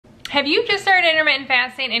Have you just started intermittent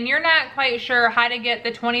fasting and you're not quite sure how to get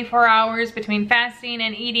the 24 hours between fasting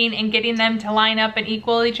and eating and getting them to line up and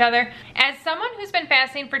equal each other? As someone who's been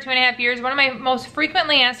fasting for 2.5 years, one of my most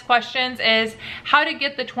frequently asked questions is how to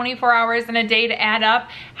get the 24 hours in a day to add up.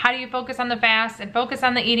 How do you focus on the fast and focus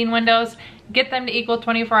on the eating windows, get them to equal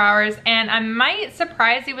 24 hours? And I might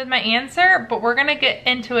surprise you with my answer, but we're gonna get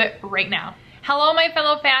into it right now. Hello, my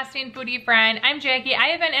fellow fasting foodie friend. I'm Jackie. I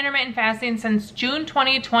have been intermittent fasting since June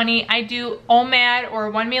 2020. I do OMAD,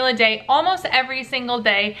 or 1 meal a day, almost every single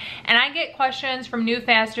day. And I get questions from new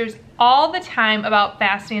fasters all the time about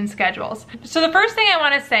fasting schedules. So the first thing I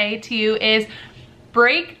want to say to you is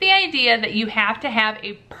break the idea that you have to have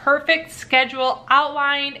a perfect schedule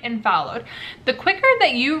outlined and followed. The quicker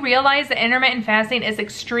that you realize that intermittent fasting is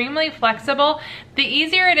extremely flexible, the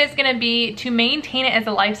easier it is going to be to maintain it as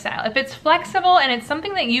a lifestyle. If it's flexible and it's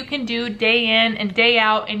something that you can do day in and day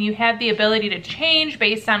out, and you have the ability to change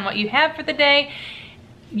based on what you have for the day,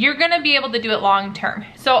 you're going to be able to do it long term.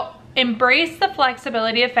 So embrace the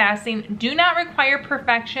flexibility of fasting. Do not require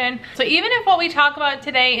perfection. So even if what we talk about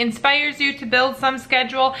today inspires you to build some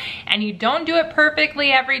schedule and you don't do it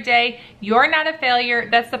perfectly every day, you're not a failure.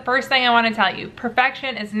 That's the first thing I want to tell you.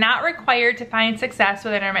 Perfection is not required to find success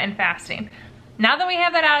with intermittent fasting. Now that we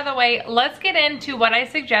have that out of the way, let's get into what I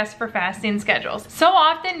suggest for fasting schedules. So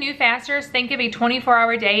often new fasters think of a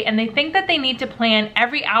 24-hour day and they think that they need to plan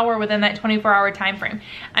every hour within that 24-hour time frame.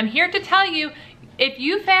 I'm here to tell you, if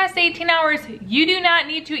you fast 18 hours, you do not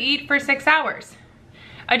need to eat for 6 hours.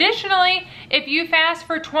 Additionally, if you fast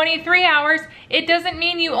for 23 hours, it doesn't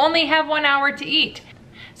mean you only have 1 hour to eat.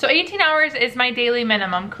 So 18 hours is my daily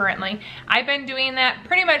minimum currently. I've been doing that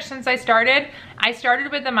pretty much since I started. I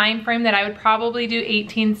started with the mind frame that I would probably do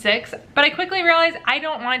 18-6, but I quickly realized I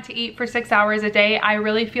don't want to eat for 6 hours a day. I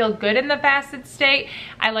really feel good in the fasted state.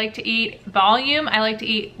 I like to eat volume. I like to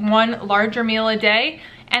eat one larger meal a day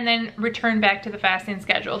and then return back to the fasting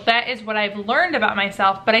schedule. That is what I've learned about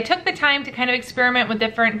myself, but I took the time to kind of experiment with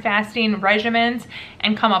different fasting regimens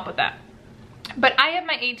and come up with that. But I have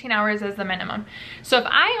my 18 hours as the minimum. So if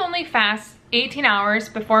I only fast 18 hours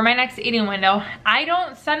before my next eating window, I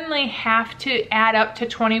don't suddenly have to add up to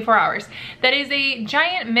 24 hours. That is a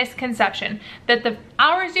giant misconception, that the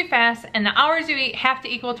hours you fast and the hours you eat have to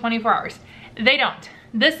equal 24 hours. They don't.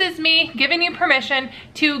 This is me giving you permission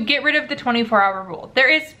to get rid of the 24-hour rule. There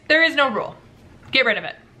is no rule. Get rid of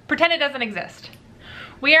it. Pretend it doesn't exist.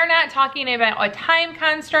 We are not talking about a time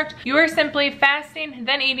construct. You are simply fasting,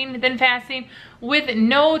 then eating, then fasting with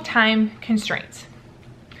no time constraints.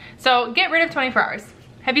 So get rid of 24 hours.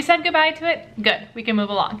 Have you said goodbye to it? Good, we can move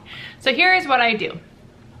along. So here is what I do.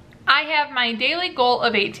 I have my daily goal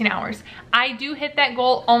of 18 hours. I do hit that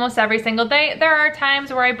goal almost every single day. There are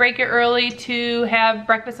times where I break it early to have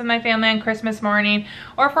breakfast with my family on Christmas morning,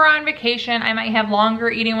 or if we're on vacation, I might have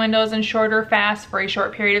longer eating windows and shorter fasts for a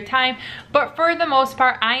short period of time. But for the most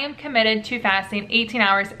part, I am committed to fasting 18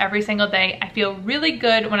 hours every single day. I feel really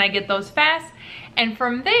good when I get those fasts. And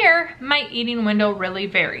from there, my eating window really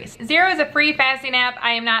varies. Zero is a free fasting app.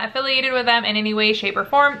 I am not affiliated with them in any way, shape, or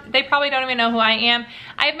form. They probably don't even know who I am.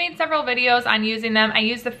 I've made several videos on using them. I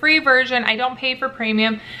use the free version. I don't pay for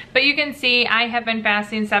premium, but you can see I have been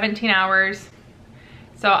fasting 17 hours.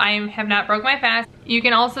 So I have not broke my fast. You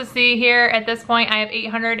can also see here at this point, I have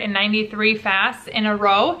 893 fasts in a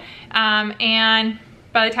row. And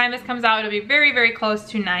by the time this comes out, it'll be very, very close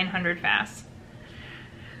to 900 fasts.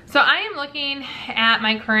 So I am looking at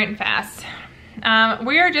my current fast.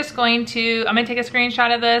 We are just going to, I'm gonna take a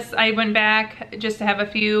screenshot of this. I went back just to have a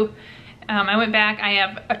few. I went back, I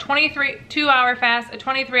have a 22-hour fast, a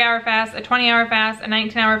 23-hour fast, a 20-hour fast, a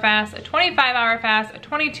 19-hour fast, a 25-hour fast, a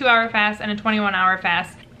 22-hour fast, and a 21-hour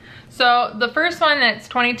fast. So the first one that's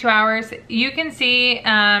 22 hours, you can see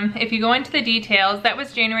if you go into the details, that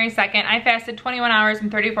was January 2nd. I fasted 21 hours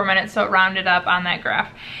and 34 minutes, so it rounded up on that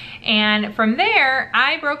graph. And from there,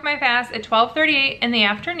 I broke my fast at 12:38 in the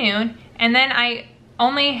afternoon, and then I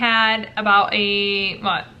only had about a,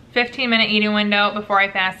 15-minute eating window before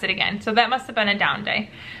I fasted again. So that must have been a down day.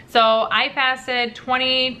 So I fasted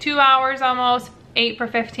 22 hours almost, ate for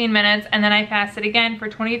 15 minutes, and then I fasted again for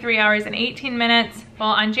 23 hours and 18 minutes. Well,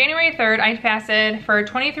 on January 3rd, I fasted for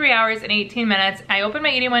 23 hours and 18 minutes. I opened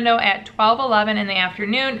my eating window at 12:11 in the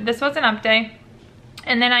afternoon. This was an up day.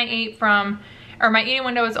 And then I ate my eating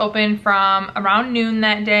window was open from around noon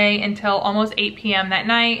that day until almost 8 p.m. that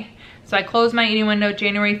night. So I closed my eating window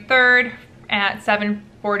January 3rd at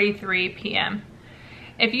 7:43 p.m.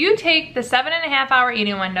 If you take the 7.5-hour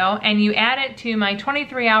eating window and you add it to my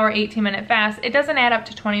 23-hour, 18-minute fast, it doesn't add up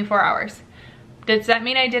to 24 hours. Does that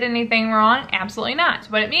mean I did anything wrong? Absolutely not.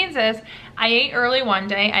 What it means is I ate early one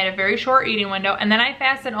day, I had a very short eating window, and then I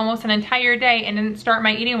fasted almost an entire day and didn't start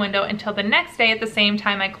my eating window until the next day at the same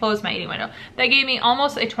time I closed my eating window. That gave me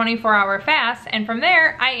almost a 24-hour fast, and from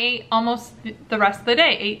there I ate almost the rest of the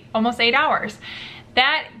day, almost 8 hours.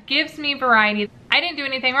 That gives me variety. I didn't do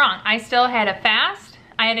anything wrong. I still had a fast,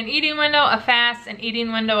 I had an eating window, a fast, an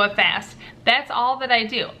eating window, a fast. That's all that I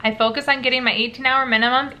do. I focus on getting my 18-hour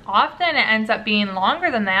minimum. Often it ends up being longer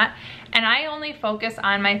than that, and I only focus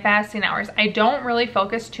on my fasting hours. I don't really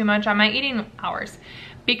focus too much on my eating hours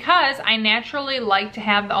because I naturally like to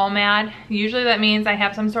have the OMAD. Usually that means I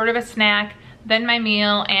have some sort of a snack, then my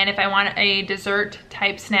meal, and if I want a dessert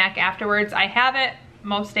type snack afterwards, I have it.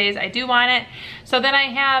 Most days I do want it. So then I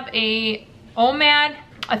have a OMAD,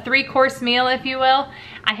 a 3-course meal if you will.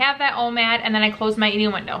 I have that OMAD and then I close my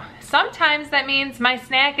eating window. Sometimes that means my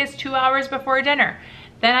snack is 2 hours before dinner.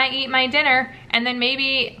 Then I eat my dinner, and then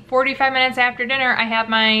maybe 45 minutes after dinner I have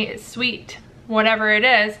my sweet whatever it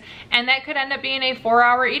is, and that could end up being a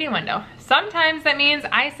 4-hour eating window. Sometimes that means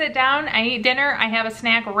I sit down, I eat dinner, I have a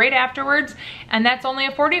snack right afterwards, and that's only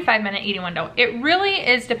a 45-minute eating window. It really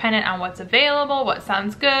is dependent on what's available, what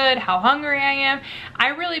sounds good, how hungry I am. I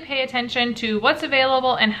really pay attention to what's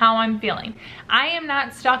available and how I'm feeling. I am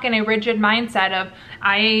not stuck in a rigid mindset of,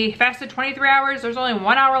 I fasted 23 hours, there's only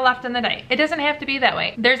 1 hour left in the day. It doesn't have to be that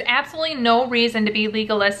way. There's absolutely no reason to be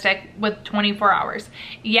legalistic with 24 hours.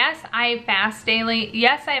 Yes, I fast daily.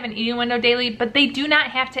 Yes, I have an eating window daily, but they do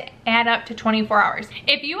not have to add up to 24 hours.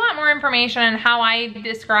 If you want more information on how I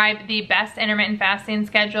describe the best intermittent fasting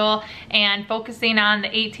schedule and focusing on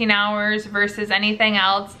the 18 hours versus anything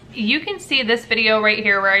else, you can see this video right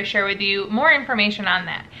here where I share with you more information on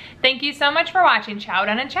that. Thank you so much for watching. Ciao,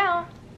 done and ciao.